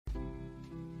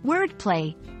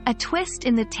Wordplay, a twist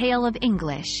in the tale of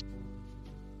English.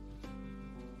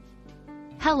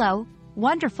 Hello,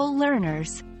 wonderful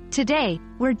learners. Today,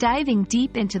 we're diving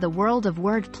deep into the world of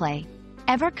wordplay.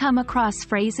 Ever come across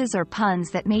phrases or puns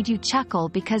that made you chuckle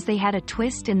because they had a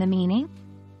twist in the meaning?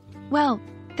 Well,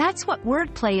 that's what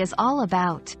wordplay is all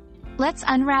about. Let's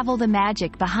unravel the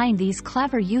magic behind these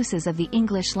clever uses of the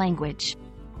English language.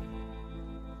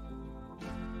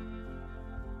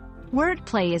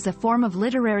 Wordplay is a form of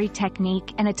literary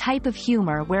technique and a type of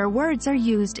humor where words are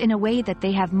used in a way that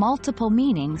they have multiple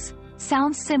meanings,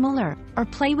 sound similar, or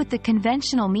play with the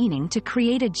conventional meaning to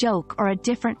create a joke or a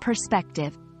different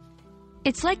perspective.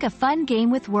 It's like a fun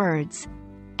game with words,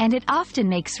 and it often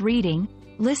makes reading,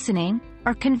 listening,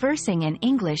 or conversing in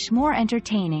English more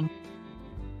entertaining.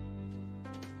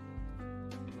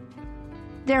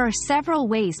 There are several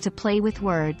ways to play with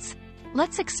words.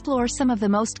 Let's explore some of the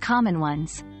most common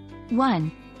ones.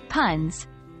 1. Puns.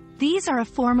 These are a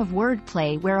form of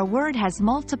wordplay where a word has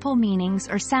multiple meanings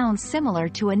or sounds similar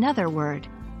to another word.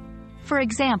 For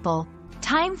example,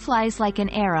 time flies like an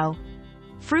arrow.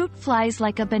 Fruit flies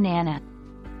like a banana.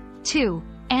 2.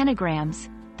 Anagrams.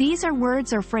 These are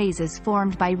words or phrases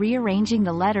formed by rearranging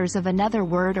the letters of another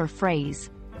word or phrase,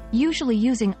 usually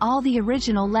using all the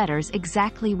original letters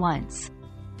exactly once.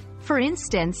 For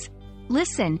instance,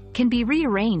 listen can be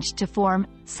rearranged to form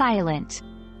silent.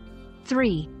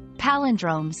 3.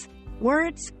 Palindromes.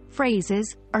 Words,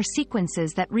 phrases, or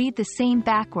sequences that read the same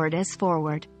backward as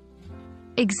forward.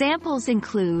 Examples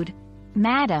include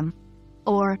madam,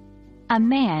 or a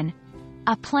man,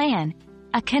 a plan,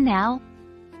 a canal,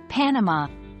 Panama.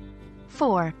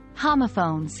 4.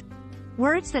 Homophones.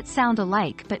 Words that sound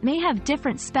alike but may have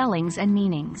different spellings and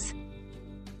meanings.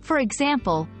 For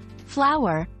example,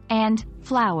 flower and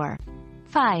flower.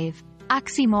 5.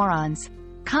 Oxymorons.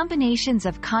 Combinations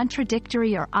of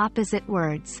contradictory or opposite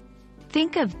words.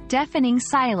 Think of deafening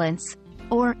silence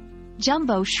or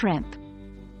jumbo shrimp.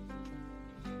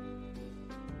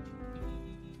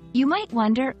 You might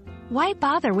wonder, why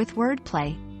bother with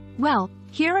wordplay? Well,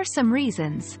 here are some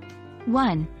reasons.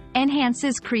 1.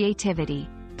 Enhances creativity.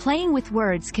 Playing with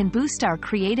words can boost our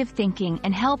creative thinking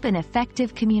and help in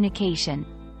effective communication.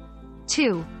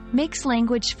 2. Makes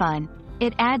language fun.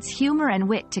 It adds humor and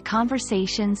wit to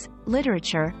conversations,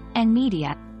 literature, and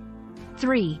media.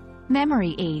 3.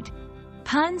 Memory aid.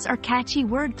 Puns or catchy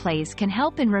wordplays can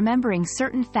help in remembering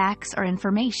certain facts or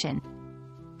information.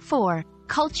 4.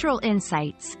 Cultural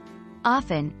insights.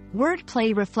 Often,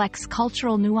 wordplay reflects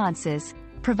cultural nuances,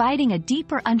 providing a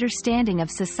deeper understanding of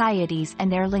societies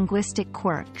and their linguistic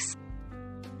quirks.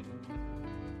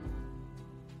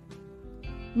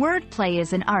 Wordplay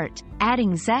is an art,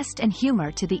 adding zest and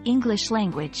humor to the English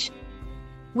language.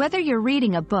 Whether you're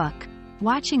reading a book,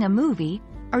 watching a movie,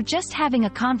 or just having a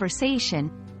conversation,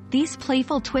 these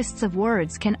playful twists of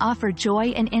words can offer joy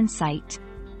and insight.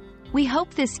 We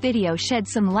hope this video shed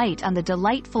some light on the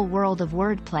delightful world of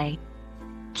wordplay.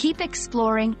 Keep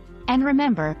exploring, and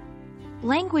remember,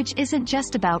 language isn't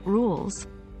just about rules.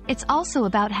 It's also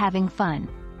about having fun.